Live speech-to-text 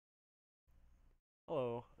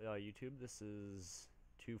Hello, YouTube. This is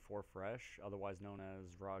 24 Fresh, otherwise known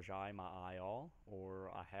as Raj'Ai my eye all,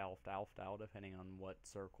 or a half alf out, depending on what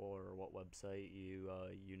circle or what website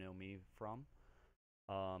you know me from.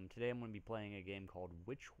 Today I'm going to be playing a game called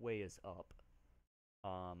Which Way Is Up.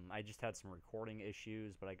 I just had some recording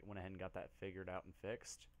issues, but I went ahead and got that figured out and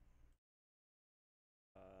fixed.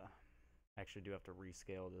 I actually do have to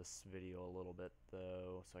rescale this video a little bit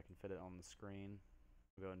though, so I can fit it on the screen.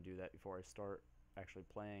 I'll go ahead and do that before I start actually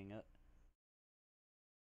playing it.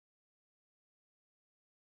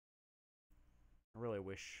 I really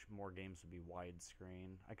wish more games would be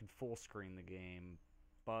widescreen. I could full screen the game,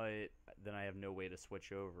 but then I have no way to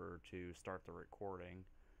switch over to start the recording.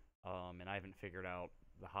 And I haven't figured out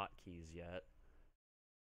the hotkeys yet.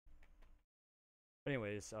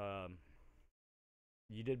 Anyways,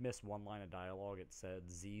 you did miss one line of dialogue. It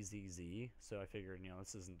said ZZZ, so I figured,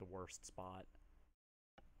 this isn't the worst spot.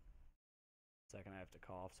 Second, I have to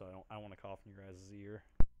cough, so I don't want to cough in your guys' ear.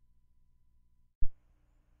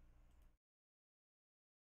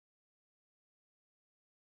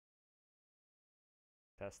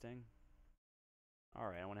 Testing.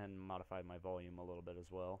 Alright, I went ahead and modified my volume a little bit as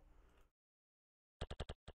well.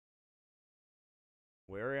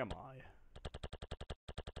 Where am I?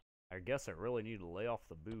 I guess I really need to lay off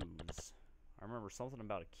the booze. I remember something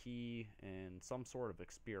about a key and some sort of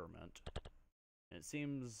experiment. And it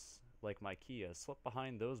seems like my key has slipped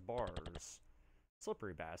behind those bars.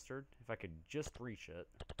 Slippery bastard, if I could just reach it.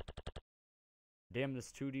 Damn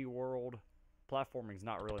this 2D world. Platforming's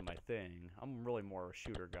not really my thing. I'm really more a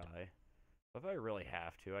shooter guy. But if I really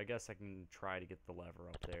have to, I guess I can try to get the lever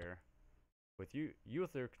up there. With you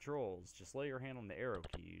with their controls, just lay your hand on the arrow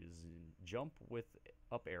keys and jump with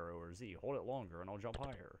up arrow or Z. Hold it longer and I'll jump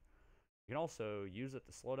higher. You can also use it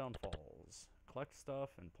to slow down falls. Collect stuff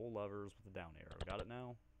and pull levers with the down arrow. Got it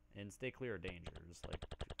now? And stay clear of dangers. Like,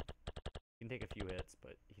 you can take a few hits,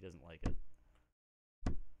 but he doesn't like it.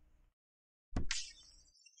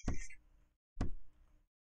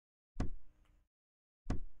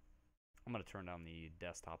 I'm going to turn down the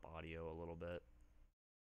desktop audio a little bit.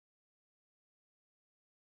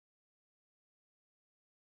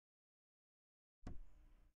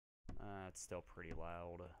 It's still pretty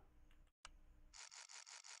loud.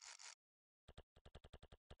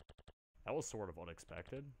 That was sort of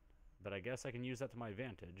unexpected, but I guess I can use that to my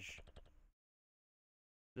advantage.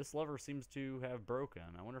 This lever seems to have broken.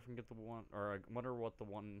 I wonder if I can get the one, or I wonder what the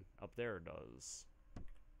one up there does.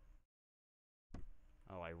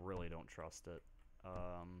 Oh, I really don't trust it.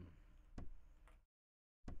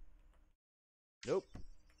 Nope.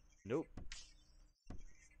 Nope.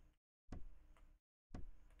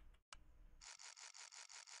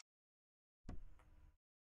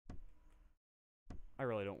 I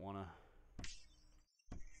really don't want to.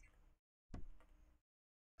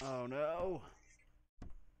 Oh no.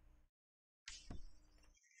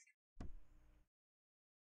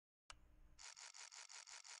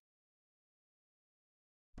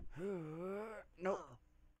 Nope.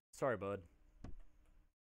 Sorry, bud.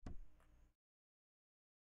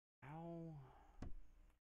 How do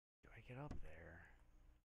I get up there?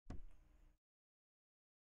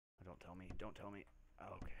 Oh, don't tell me. Don't tell me.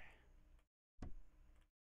 Okay.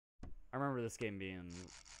 I remember this game being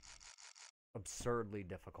absurdly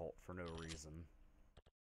difficult for no reason.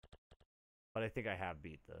 But I think I have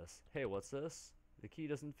beat this. Hey, what's this? The key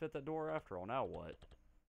doesn't fit that door after all. Now what?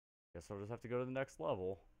 Guess I'll just have to go to the next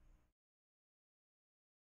level.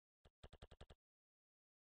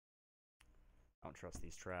 I don't trust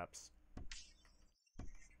these traps. I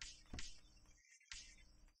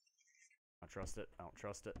don't trust it. I don't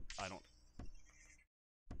trust it. I don't.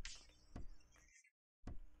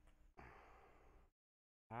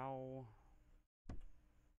 How?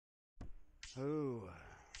 Oh.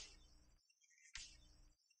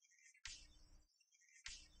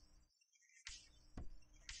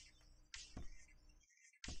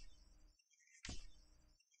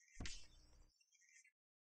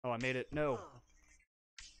 Oh, I made it. No.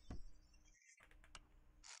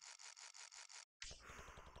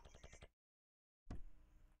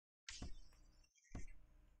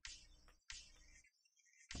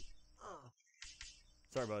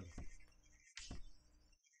 Sorry, bud.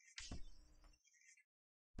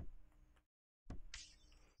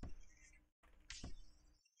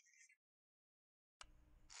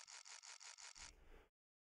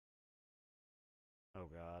 Oh,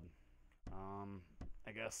 God.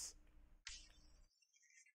 I guess.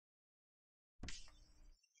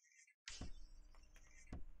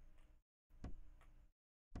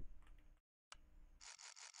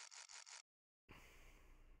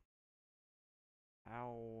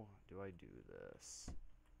 How do I do this?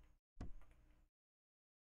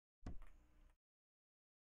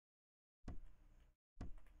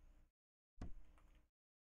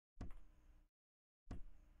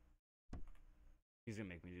 He's gonna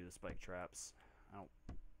make me do the spike traps.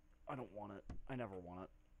 I don't want it. I never want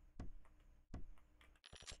it.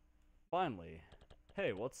 Finally.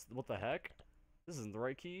 Hey, what the heck? This isn't the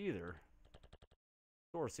right key either.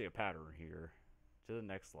 Sort of see a pattern here. To the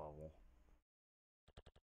next level.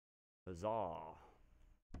 Huzzah. Oh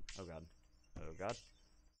god. Oh god.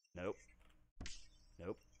 Nope.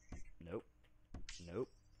 Nope. Nope. Nope.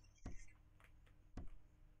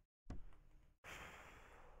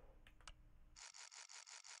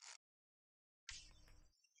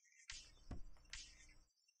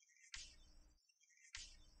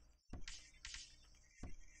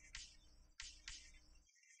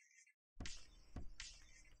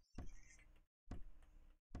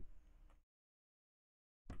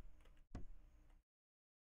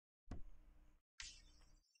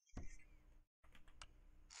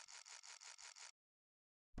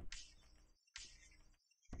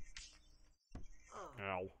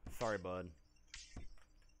 Ow. Sorry, bud.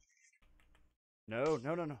 No,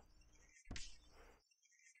 no, no, no.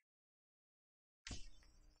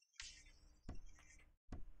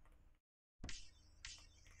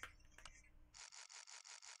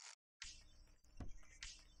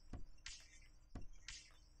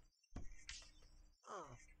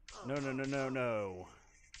 No, no, no, no, no.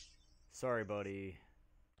 Sorry, buddy.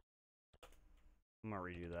 I'm gonna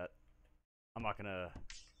redo that. I'm not gonna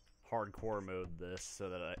hardcore mode this so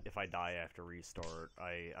that if I die I have to restart.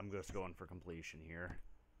 I'm just going for completion here.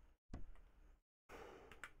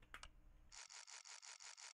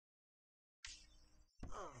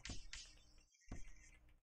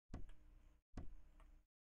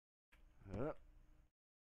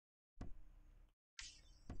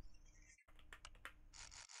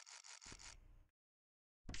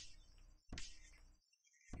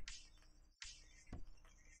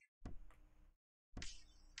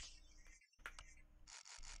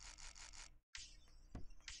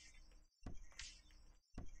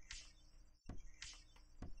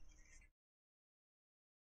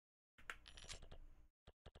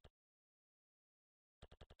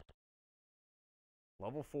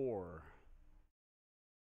 Level 4.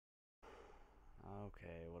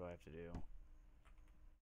 Okay, what do I have to do?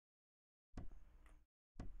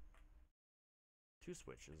 2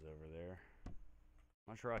 switches over there.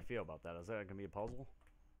 Not sure how I feel about that. Is that gonna be a puzzle?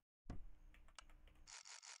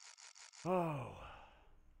 Oh.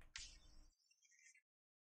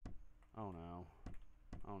 Oh no.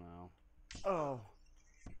 Oh no. Oh.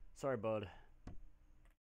 Sorry, bud.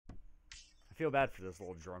 I feel bad for this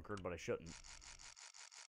little drunkard, but I shouldn't.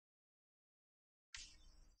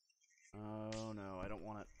 Oh no, I don't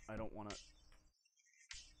want it. I don't want it.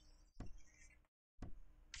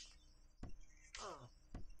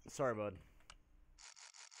 Sorry, bud.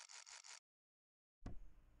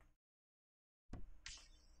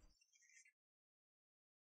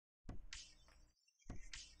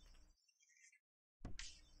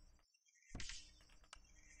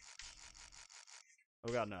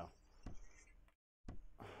 Oh god, no.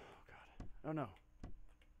 Oh god. Oh no.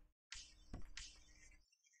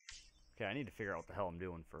 Okay, I need to figure out what the hell I'm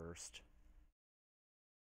doing first.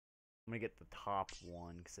 I'm gonna get the top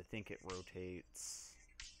one because I think it rotates,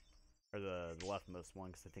 or the leftmost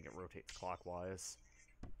one because I think it rotates clockwise.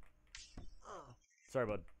 Sorry,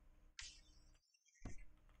 bud.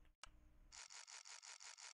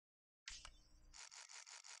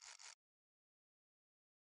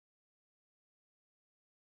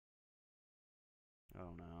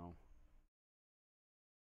 Oh no.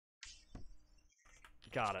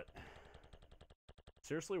 Got it.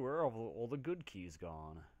 Seriously, where are all the good keys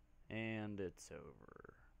gone? And it's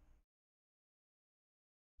over.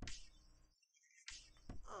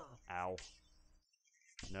 Ow.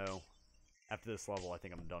 No. After this level, I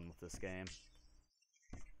think I'm done with this game.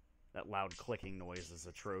 That loud clicking noise is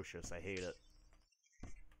atrocious. I hate it.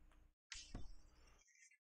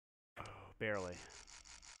 Oh, barely.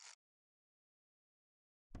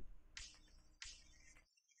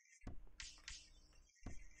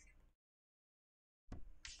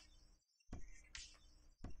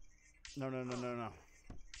 No, no, no, no, no.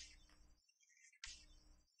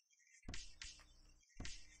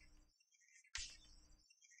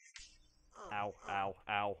 Ow, ow,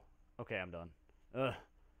 ow. Okay, I'm done. Ugh.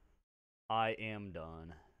 I am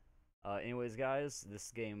done. Anyways, guys,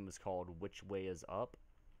 this game is called Which Way Is Up.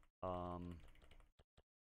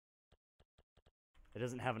 It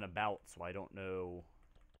doesn't have an about, so I don't know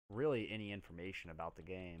really any information about the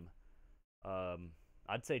game.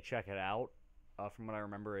 I'd say check it out. From what I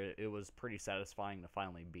remember, it was pretty satisfying to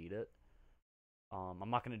finally beat it. I'm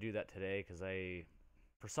not going to do that today because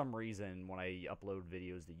for some reason, when I upload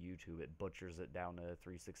videos to YouTube, it butchers it down to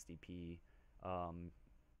 360p.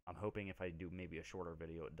 I'm hoping if I do maybe a shorter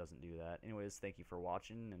video, it doesn't do that. Anyways, thank you for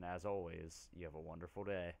watching, and as always, you have a wonderful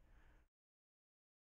day.